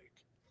Ivy League,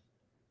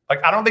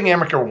 like, I don't think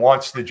Amaker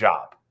wants the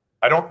job.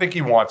 I don't think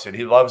he wants it.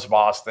 He loves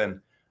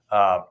Boston.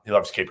 He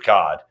loves Cape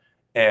Cod.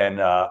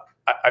 And I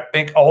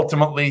think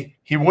ultimately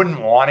he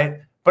wouldn't want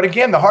it. But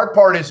again, the hard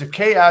part is if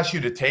Kay asks you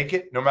to take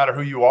it, no matter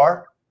who you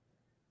are,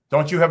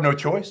 don't you have no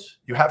choice?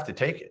 You have to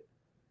take it.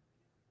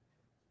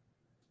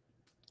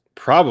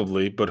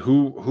 Probably, but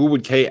who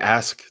would Kay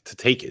ask to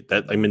take it?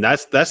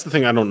 That's the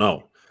thing I don't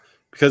know,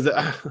 because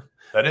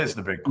that is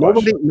the big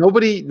question.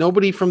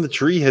 Nobody from the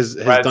tree has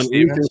done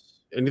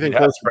anything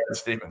close. Brad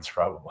Stevens,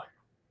 probably.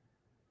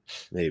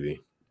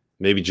 Maybe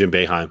Jim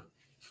Boeheim.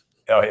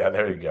 Oh yeah,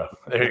 there you go.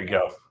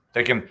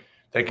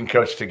 They can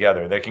coach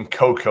together. They can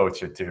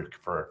co-coach at Duke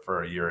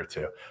for a year or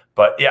two.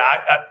 But yeah,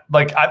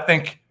 I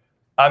think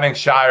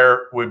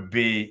Shire would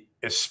be,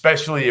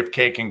 especially if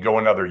Kay can go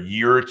another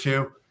year or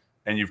two,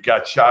 and you've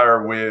got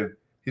Shire with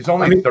he's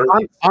only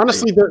 30.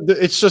 Honestly,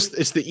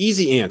 it's the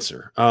easy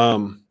answer,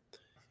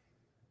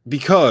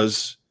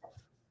 because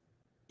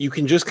you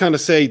can just kind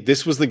of say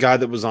this was the guy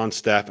that was on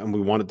staff, and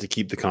we wanted to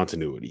keep the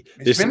continuity.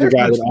 This is the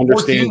guy that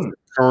understands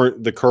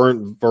the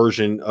current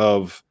version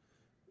of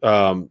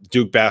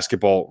Duke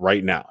basketball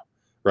right now,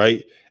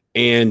 right?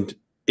 And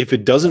if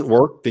it doesn't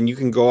work, then you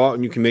can go out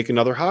and you can make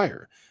another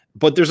hire.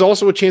 But there's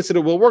also a chance that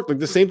it will work. Like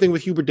the same thing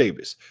with Hubert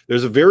Davis.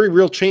 There's a very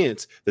real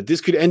chance that this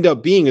could end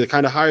up being the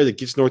kind of hire that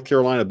gets North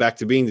Carolina back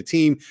to being the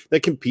team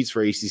that competes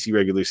for ACC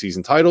regular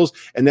season titles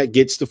and that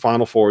gets to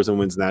Final Fours and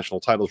wins national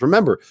titles.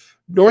 Remember,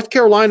 North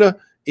Carolina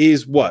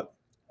is what?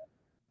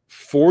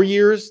 4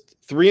 years,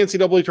 3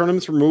 NCAA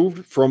tournaments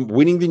removed from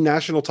winning the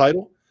national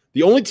title.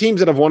 The only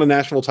teams that have won a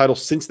national title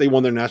since they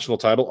won their national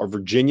title are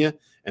Virginia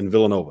and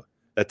Villanova.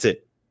 That's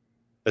it.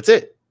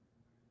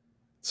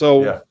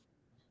 So yeah.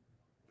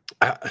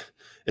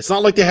 It's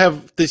not like they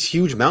have this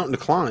huge mountain to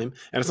climb,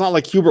 and it's not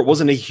like Hubert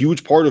wasn't a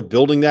huge part of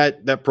building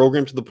that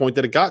program to the point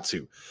that it got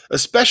to,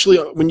 especially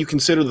when you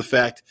consider the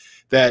fact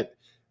that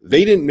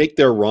they didn't make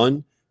their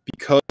run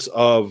because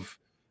of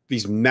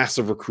these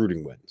massive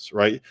recruiting wins,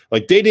 right?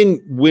 Like they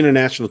didn't win a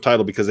national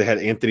title because they had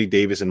Anthony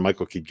Davis and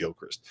Michael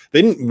Kidd-Gilchrist.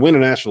 They didn't win a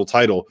national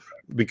title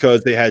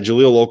because they had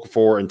Jahlil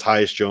Okafor and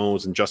Tyus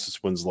Jones and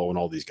Justice Winslow and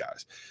all these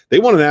guys. They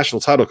won a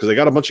national title because they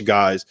got a bunch of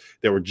guys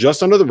that were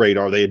just under the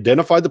radar. They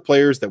identified the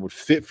players that would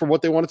fit for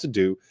what they wanted to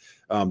do.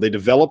 They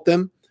developed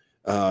them.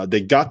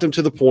 They got them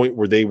to the point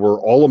where they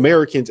were all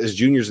Americans as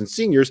juniors and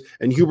seniors,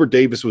 and Hubert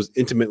Davis was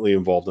intimately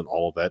involved in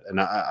all of that. And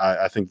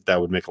I think that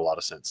would make a lot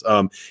of sense.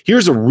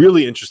 Here's a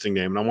really interesting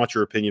name, and I want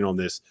your opinion on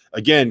this.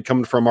 Again,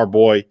 coming from our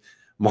boy,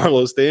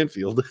 Marlo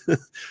Stanfield,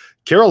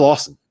 Kara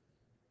Lawson.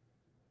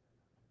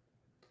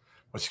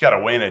 Well, she's got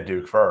to win at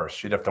Duke first.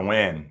 She'd have to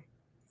win.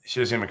 She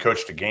hasn't even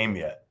coached a game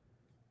yet,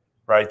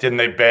 right? Didn't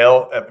they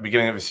bail at the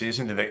beginning of the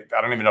season? I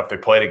don't even know if they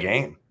played a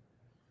game.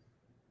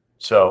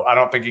 So I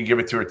don't think you can give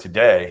it to her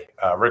today.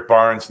 Rick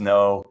Barnes,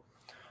 no.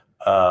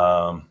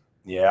 Shane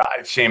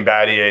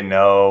Battier,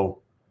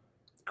 no.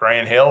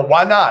 Grant Hill,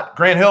 why not?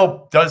 Grant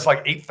Hill does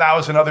like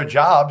 8,000 other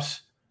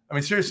jobs. I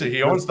mean, seriously,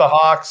 he owns the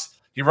Hawks.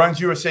 He runs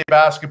USA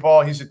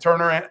Basketball. He's a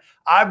Turner.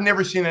 I've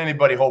never seen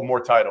anybody hold more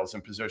titles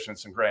and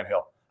positions than Grant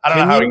Hill. I don't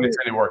know how he gets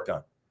any work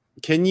done.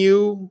 Can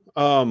you,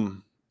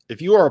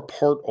 if you are a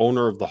part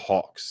owner of the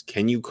Hawks,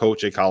 can you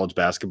coach a college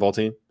basketball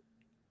team?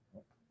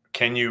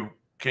 Can you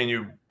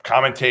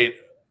commentate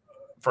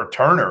for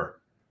Turner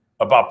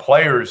about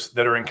players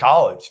that are in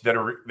college that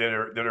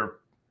are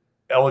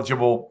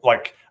eligible?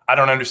 Like, I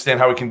don't understand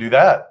how we can do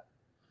that.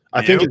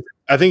 I think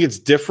it's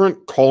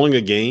different calling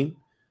a game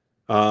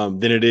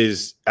than it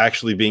is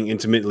actually being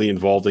intimately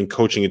involved in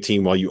coaching a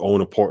team while you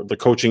own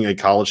coaching a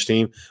college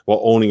team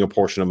while owning a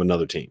portion of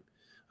another team.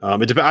 I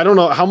don't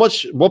know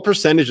what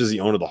percentage does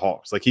he own of the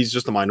Hawks? Like, he's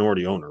just a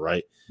minority owner,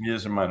 right? He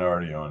is a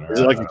minority owner.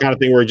 Is it like the kind of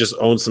thing where he just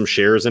owns some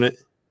shares in it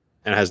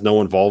and has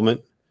no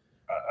involvement?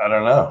 I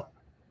don't know.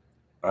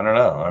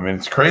 I mean,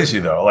 it's crazy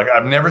though. Like,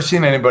 I've never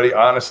seen anybody,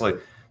 honestly.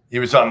 He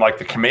was on like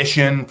the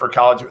commission for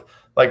college.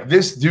 Like,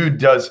 this dude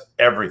does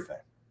everything.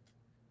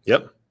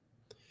 Yep.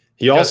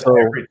 He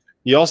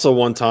also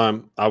one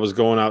time I was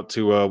going out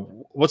to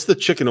what's the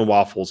chicken and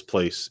waffles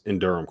place in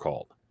Durham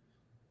called?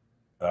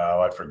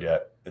 Oh, I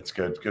forget. It's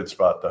good. Good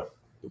spot though.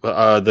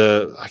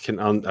 I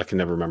can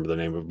never remember the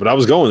name of it, but I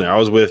was going there. I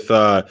was with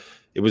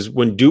it was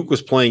when Duke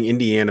was playing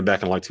Indiana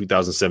back in like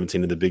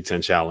 2017 in the Big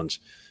Ten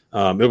Challenge.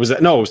 It was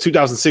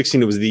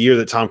 2016. It was the year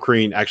that Tom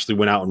Crean actually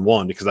went out and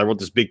won, because I wrote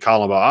this big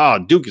column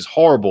about Duke is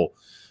horrible,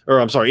 or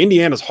I'm sorry,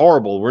 Indiana's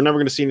horrible. We're never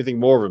going to see anything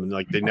more of them. And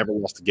like, they never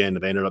lost again.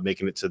 And they ended up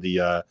making it to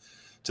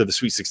the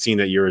Sweet 16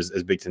 that year as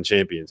Big Ten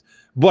champions.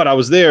 But I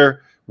was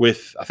there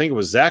with, I think it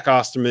was Zach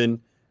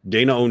Osterman,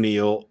 Dana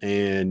O'Neill,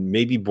 and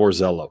maybe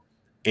Borzello.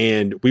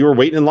 And we were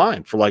waiting in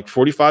line for like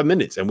 45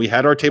 minutes, and we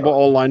had our table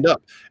all lined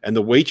up. And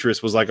the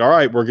waitress was like, all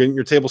right, we're getting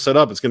your table set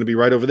up. It's going to be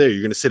right over there.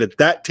 You're going to sit at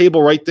that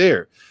table right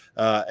there.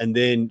 And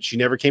then she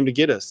never came to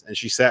get us. And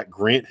she sat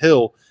Grant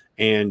Hill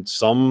and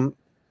some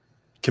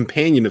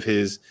companion of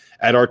his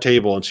at our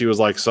table. And she was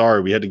like,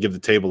 sorry, we had to give the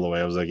table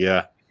away. I was like,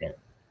 yeah,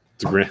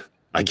 it's a Grant.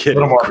 I get it.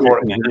 More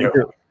important than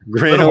you.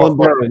 Grant Hill and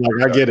Burton.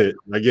 Like, I get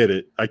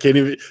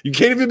it. You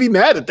can't even be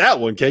mad at that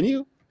one, can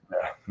you?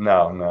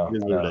 No.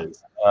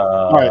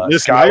 All right,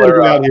 listen, Skylar, I gotta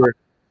go out here.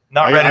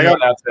 Not ready to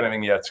announce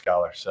anything yet,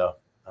 Scholar. So,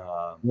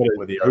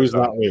 who's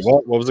not? Wait,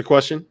 what was the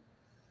question?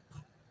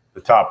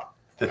 The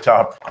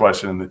top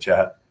question in the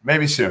chat.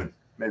 Maybe soon.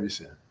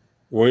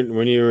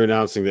 When you were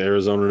announcing the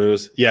Arizona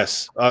news?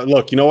 Yes.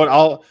 Look, you know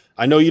what?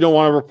 I know you don't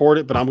want to report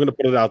it, but I'm going to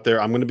put it out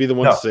there. I'm going to be the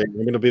one to say it.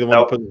 I'm going to be the one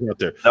to put it out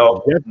there.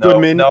 Jeff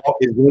Goodman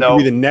is going to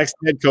be the next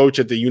head coach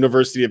at the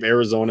University of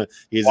Arizona.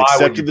 He has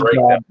accepted the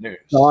job.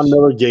 Don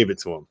Miller gave it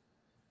to him.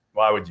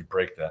 Why would you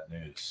break that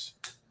news?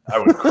 I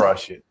would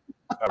crush it.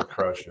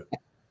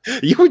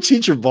 You would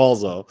cheat your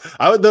balls off.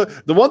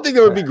 The one thing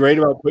that would be great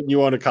about putting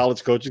you on a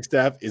college coaching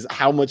staff is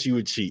how much you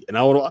would cheat. And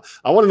I want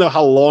to know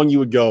how long you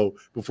would go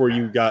before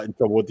you got in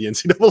trouble with the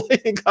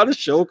NCAA and got a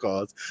show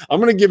cause. I'm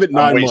going to give it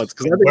 9 months.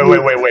 Wait.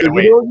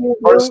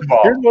 First of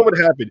all, here's what would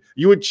happen.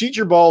 You would cheat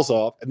your balls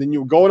off, and then you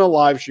would go on a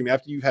live stream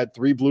after you've had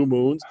 3 blue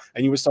moons,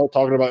 and you would start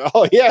talking about,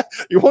 oh, yeah,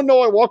 you want to know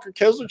why Walker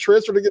Kessler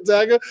transferred to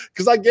Gonzaga?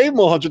 Because I gave him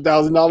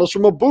 $100,000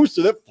 from a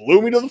booster that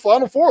flew me to the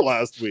Final Four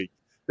last week.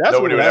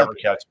 Nobody would ever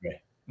catch me.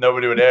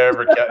 Nobody would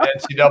ever catch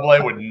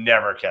NCAA would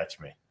never catch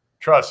me.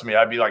 Trust me,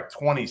 I'd be like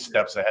 20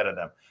 steps ahead of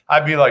them.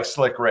 I'd be like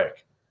Slick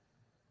Rick.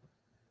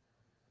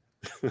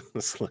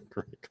 Slick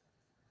Rick.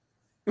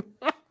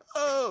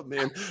 Oh,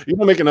 man. You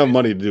don't make enough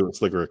money to do what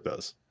Slick Rick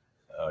does.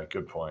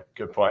 Good point.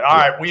 All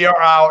right, we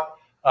are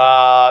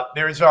out.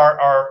 There's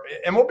our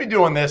and we'll be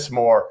doing this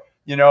more.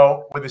 You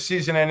know, with the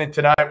season ending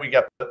tonight, we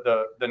got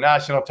the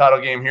national title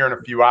game here in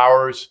a few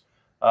hours.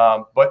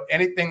 But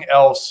anything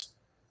else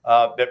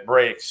that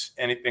breaks,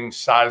 anything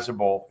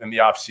sizable in the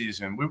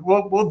offseason,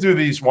 we'll do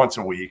these once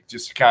a week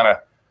just to kind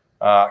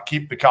of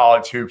keep the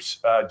college hoops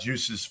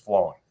juices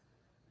flowing.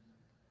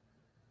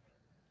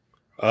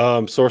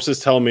 Sources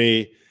tell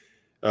me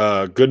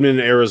Goodman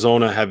and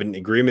Arizona have an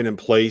agreement in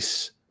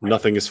place.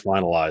 Nothing is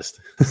finalized.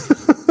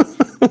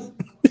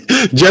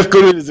 Jeff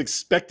Goodman is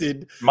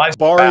expected, My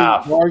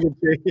barring staff.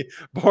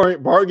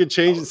 a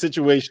change in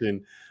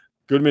situation.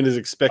 Goodman is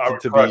expected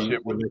to be the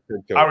next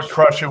head coach. I would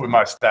crush it with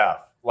my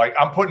staff. Like,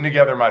 I'm putting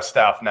together my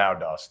staff now,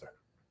 Dauster.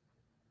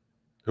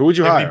 Who would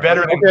you hire? It'd be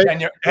better than 10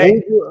 years.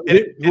 Hey,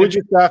 who would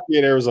your staff be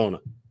in Arizona?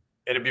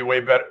 It'd be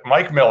way better.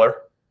 Mike Miller.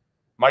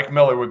 Mike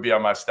Miller would be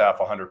on my staff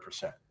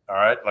 100%. All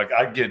right? Like,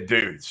 I'd get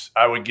dudes.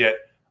 I would get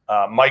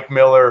Mike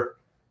Miller,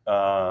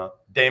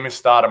 Damon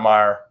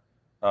Stoudemire,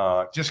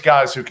 just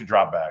guys who could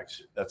drop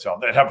bags. That's all.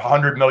 They'd have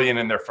 $100 million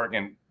in their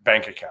freaking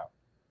bank account.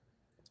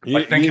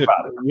 Like, think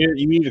about it.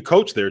 You need a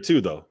coach there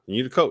too, though. You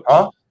need a coach.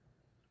 Huh?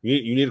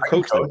 You need a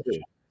coach there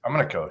too. I'm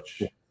gonna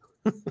coach.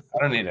 I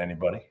don't need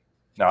anybody.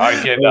 No,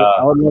 I get.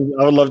 I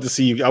would love to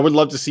see you. I would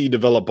love to see you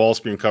develop ball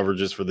screen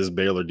coverages for this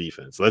Baylor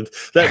defense.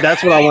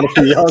 That's what I want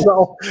to see.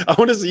 I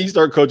want to see you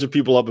start coaching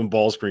people up in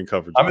ball screen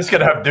coverage. I'm just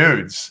gonna have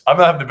dudes. I'm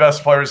gonna have the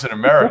best players in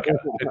America.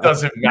 It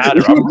doesn't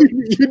matter.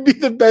 You'd be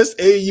the best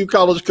AAU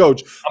college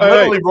coach. I'm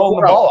literally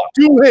rolling the ball out.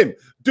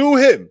 Do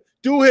him.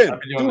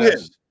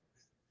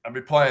 I'd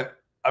be playing.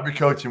 I'd be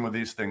coaching with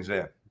these things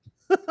in.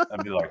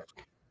 I'd be like,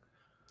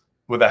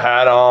 with a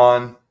hat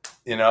on,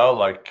 you know,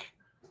 like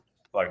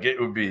it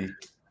would be.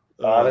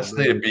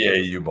 Honestly, it'd be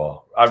AAU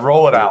ball. I'd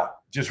roll it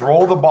out. Just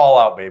roll the ball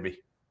out, baby.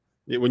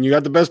 Yeah, when you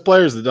got the best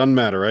players, it doesn't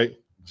matter, right?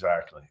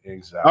 Exactly.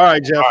 All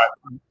right, Jeff. All right,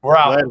 we're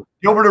out. Later.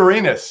 Gilbert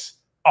Arenas.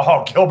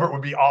 Oh, Gilbert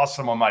would be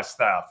awesome on my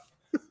staff.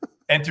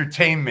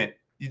 Entertainment.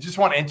 You just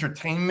want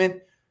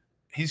entertainment?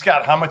 He's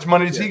got, how much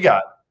money does he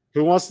got?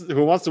 Who wants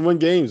to win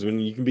games when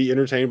you can be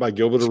entertained by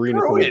Gilbert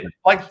Arenas?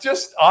 Like,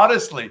 just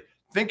honestly,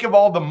 think of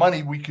all the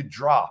money we could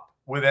drop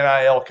with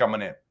NIL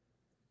coming in.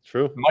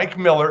 True. Mike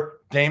Miller,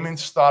 Damon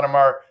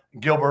Stoudemire,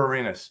 Gilbert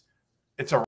Arenas. It's a